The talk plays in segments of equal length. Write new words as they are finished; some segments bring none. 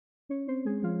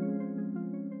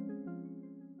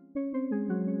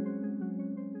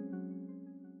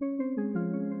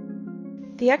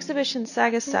The exhibition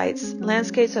Saga-Sites,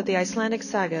 Landscapes of the Icelandic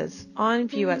Sagas, on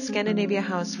view at Scandinavia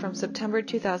House from September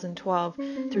 2012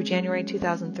 through January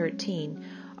 2013,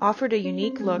 offered a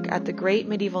unique look at the great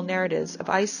medieval narratives of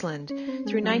Iceland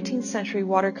through 19th century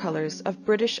watercolors of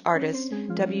British artist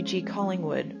W.G.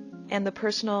 Collingwood and the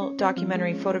personal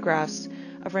documentary photographs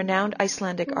of renowned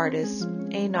Icelandic artist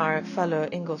Einar Falur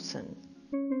Ingólfsson.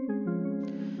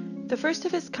 The first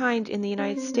of its kind in the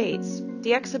United States,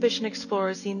 the exhibition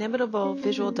explores the inimitable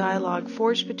visual dialogue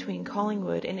forged between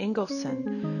Collingwood and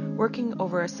Ingólfsson, working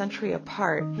over a century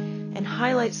apart, and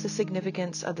highlights the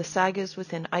significance of the sagas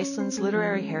within Iceland's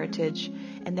literary heritage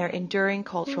and their enduring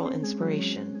cultural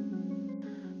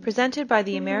inspiration. Presented by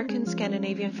the American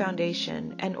Scandinavian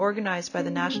Foundation and organized by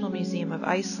the National Museum of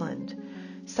Iceland,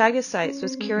 Saga-Sites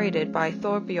was curated by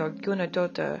Þorbjörg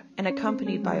Gunnardóttir and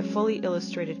accompanied by a fully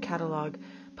illustrated catalog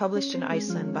published in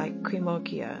Iceland by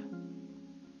Krimokia.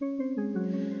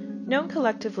 Known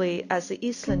collectively as the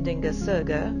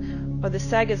Íslendingasögur, or the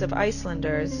Sagas of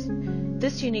Icelanders,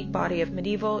 this unique body of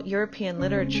medieval European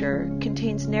literature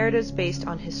contains narratives based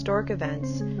on historic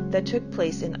events that took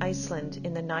place in Iceland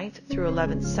in the 9th through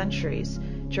 11th centuries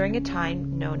during a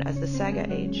time known as the Saga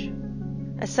Age.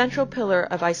 A central pillar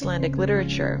of Icelandic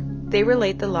literature, they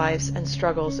relate the lives and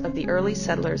struggles of the early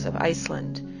settlers of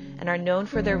Iceland and are known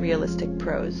for their realistic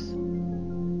prose.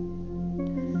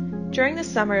 During the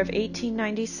summer of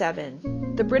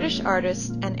 1897, the British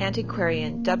artist and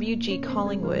antiquarian W.G.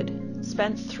 Collingwood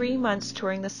spent 3 months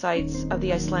touring the sites of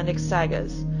the Icelandic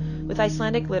Sagas with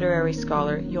Icelandic literary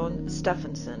scholar Jón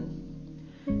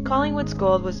Stephensen. Collingwood's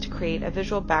goal was to create a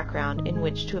visual background in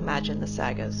which to imagine the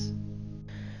sagas.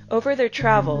 Over their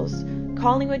travels,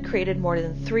 Collingwood created more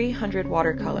than 300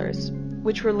 watercolors,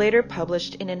 which were later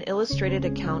published in an illustrated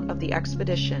account of the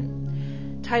expedition,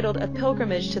 titled A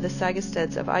Pilgrimage to the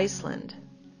Saga-Steads of Iceland.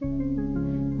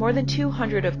 More than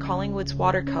 200 of Collingwood's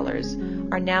watercolors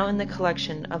are now in the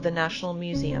collection of the National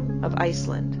Museum of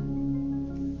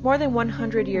Iceland. More than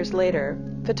 100 years later,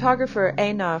 photographer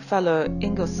Einar Falur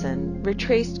Ingólfsson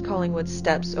retraced Collingwood's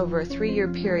steps over a 3-year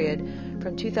period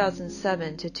from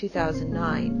 2007 to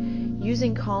 2009,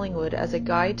 using Collingwood as a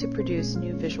guide to produce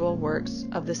new visual works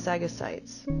of the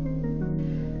Saga-Sites.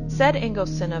 Said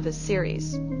Ingólfsson of his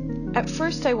series, "At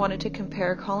first I wanted to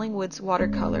compare Collingwood's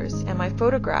watercolors and my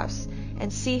photographs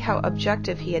and see how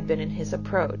objective he had been in his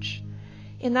approach.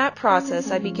 In that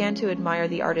process I began to admire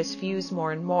the artist's views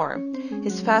more and more,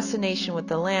 his fascination with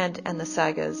the land and the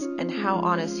sagas, and how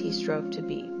honest he strove to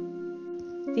be."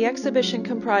 The exhibition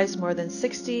comprised more than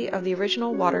 60 of the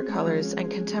original watercolors and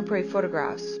contemporary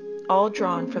photographs, all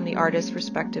drawn from the artist's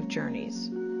respective journeys.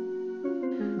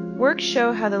 Works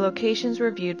show how the locations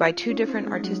were viewed by 2 different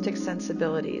artistic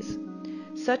sensibilities,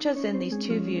 such as in these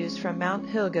 2 views from Mount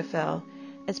Hilgafell,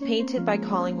 as painted by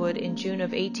Collingwood in June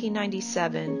of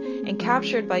 1897 and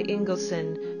captured by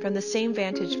Ingólfsson from the same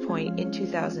vantage point in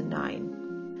 2009.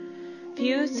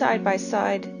 Viewed side by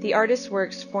side, the artist's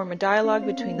works form a dialogue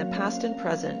between the past and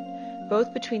present,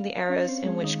 both between the eras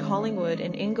in which Collingwood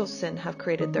and Ingólfsson have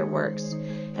created their works,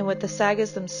 and with the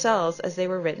sagas themselves as they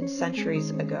were written centuries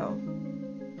ago.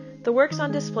 The works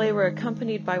on display were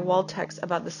accompanied by wall text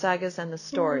about the sagas and the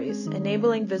stories,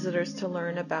 enabling visitors to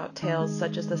learn about tales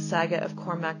such as the Saga of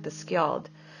Cormac the Skjald,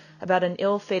 about an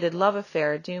ill-fated love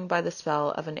affair doomed by the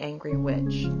spell of an angry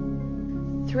witch.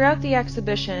 Throughout the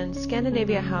exhibition,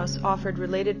 Scandinavia House offered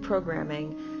related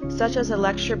programming, such as a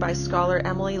lecture by scholar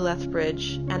Emily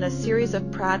Lethbridge and a series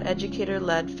of Pratt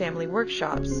educator-led family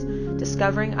workshops,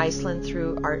 discovering Iceland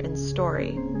through art and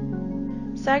story.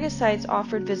 Saga-Sites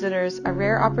offered visitors a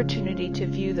rare opportunity to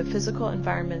view the physical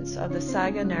environments of the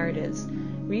saga narratives,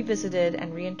 revisited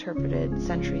and reinterpreted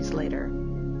centuries later.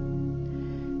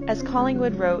 As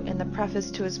Collingwood wrote in the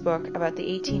preface to his book about the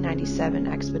 1897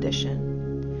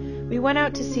 expedition, "We went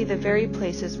out to see the very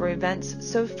places where events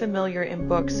so familiar in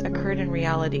books occurred in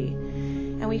reality,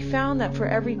 and we found that for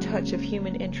every touch of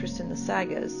human interest in the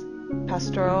sagas,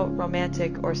 pastoral,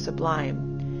 romantic, or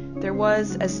sublime, there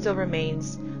was, as still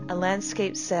remains, a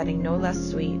landscape setting no less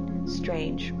sweet,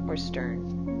 strange, or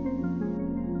stern."